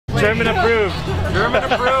German approved. German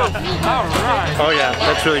approved. All right. Oh yeah,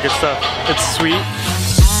 that's really good stuff. It's sweet.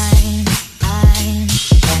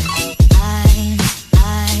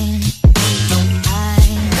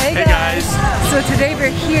 Hey guys! So today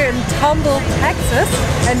we're here in Tomball, Texas,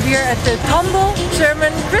 and we're at the Tomball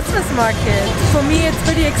German Christmas market. For me it's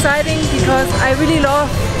pretty exciting because I really love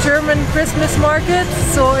German Christmas markets,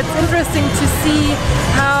 so it's interesting to see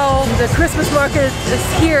how the Christmas market is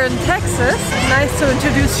here in Texas. Nice to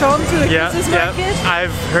introduce Sean to a Christmas market.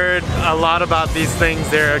 I've heard a lot about these things.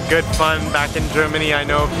 They're good fun back in Germany. I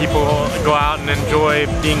know people go out and enjoy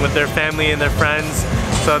being with their family and their friends.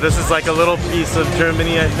 So this is like a little piece of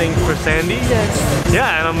Germany, I think, for Sandy. Yes.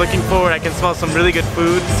 Yeah, and I'm looking forward. I can smell some really good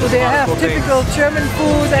food. So they have typical German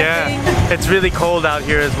food, I think. It's really cold out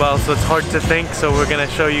here as well, so it's hard to think. So we're gonna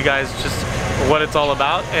show you guys just what it's all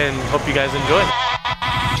about and hope you guys enjoy.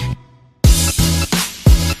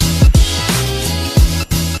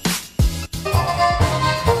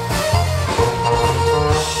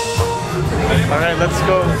 Alright, let's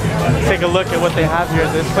go take a look at what they have here.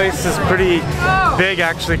 This place is pretty big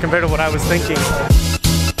actually compared to what I was thinking.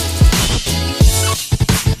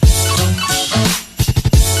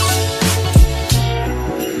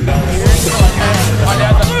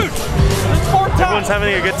 Everyone's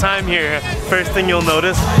having a good time here. First thing you'll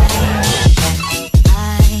notice.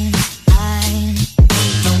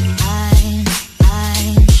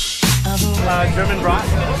 German brat.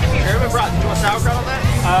 German brat. You want sauerkraut on that?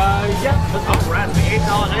 Yeah. Oh, right. $8. I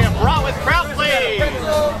got brat with kraut, please.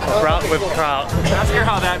 Brat with kraut. Let's hear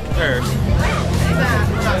how that compares.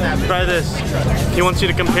 Try this. He wants you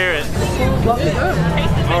to compare it.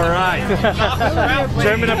 All right.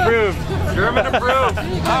 German approved. German approved.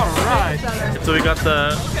 All right. So we got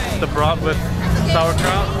the brat with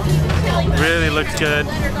sauerkraut. Really looks good.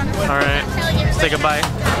 All right. Let's take a bite.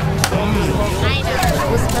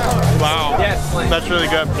 Wow. Yes. That's really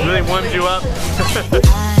good. Really warms you up.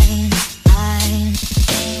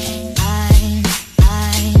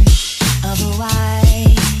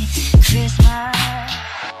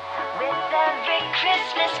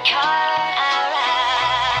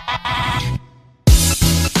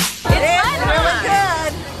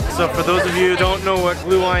 So for those of you who don't know what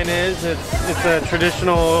Gluehwein is, it's a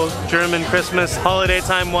traditional German Christmas holiday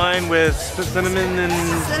time wine with cinnamon and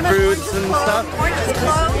fruits and stuff.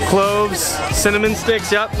 Cloves, cinnamon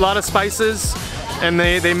sticks, yep, a lot of spices. And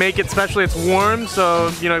they make it specially, it's warm,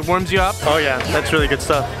 so you know it warms you up. Oh yeah, that's really good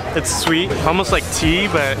stuff. It's sweet, almost like tea,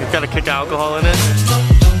 but it's got a kick of alcohol in it.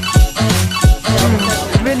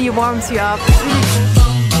 It really warms you up.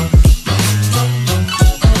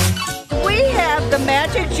 The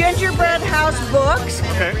Magic Gingerbread House books.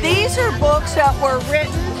 Okay. These are books that were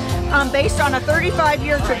written based on a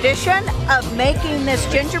 35-year tradition of making this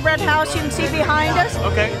gingerbread house you can see behind us.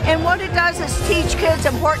 Okay. And what it does is teach kids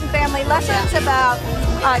important family lessons about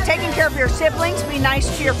taking care of your siblings, be nice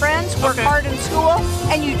to your friends, work hard in school,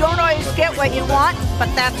 and you don't always get what you want, but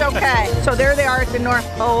that's okay. So there they are at the North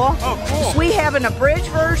Pole. Oh, cool. We have an abridged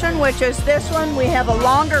version, which is this one. We have a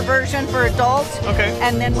longer version for adults. Okay.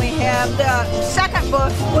 And then we have the second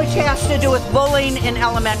book, which has to do with bullying in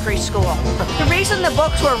elementary school. The reason the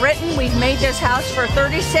books were written, we've made this house for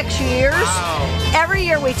 36 years. Wow. Every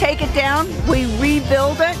year we take it down, we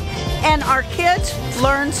rebuild it, and our kids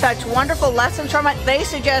learn such wonderful lessons from it. They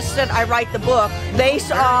suggested I write the book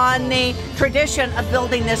based on the tradition of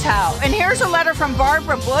building this house. And here's a letter from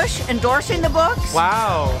Barbara Bush endorsing the books.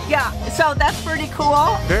 Wow. Yeah, so that's pretty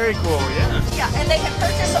cool. Very cool, yeah. Yeah, and they can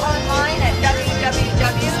purchase online at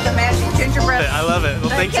www.themagicgingerbread. I love it. Well,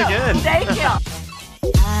 thanks again. Thank you.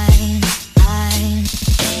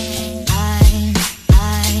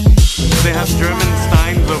 They have German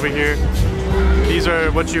steins over here. These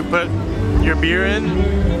are what you put your beer in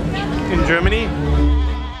Germany.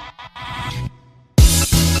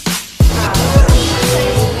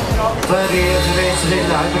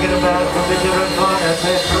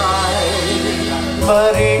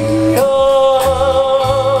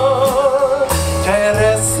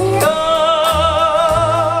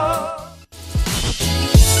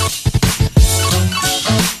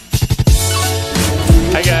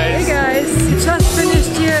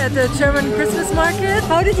 At the German Christmas market.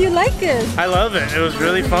 How did you like it? I love it. It was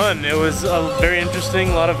really fun. It was very interesting.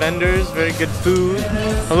 A lot of vendors, very good food.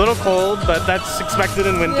 A little cold, but that's expected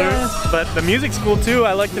in winter. Yeah. But the music's cool too.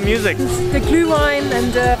 I like the music. The Gluehwein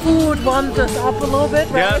and the food warmed us up a little bit,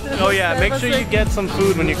 right? Yeah. Oh yeah. Make sure you get some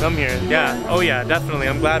food when you come here. Yeah. Oh yeah. Definitely.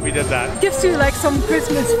 I'm glad we did that. Gives you like some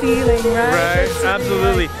Christmas feeling, right? Right. It's really,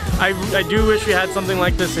 Absolutely. like, I do wish we had something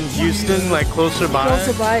like this in Houston, like closer by.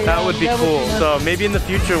 Yeah. That would be That would cool. be nice. So maybe in the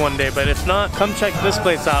future one day, but if not, come check this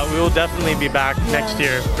place out. We will definitely be back next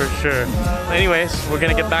year for sure. Anyways, we're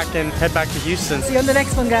gonna get back and head back to Houston. See you on the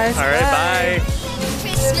next one, guys. All right, bye.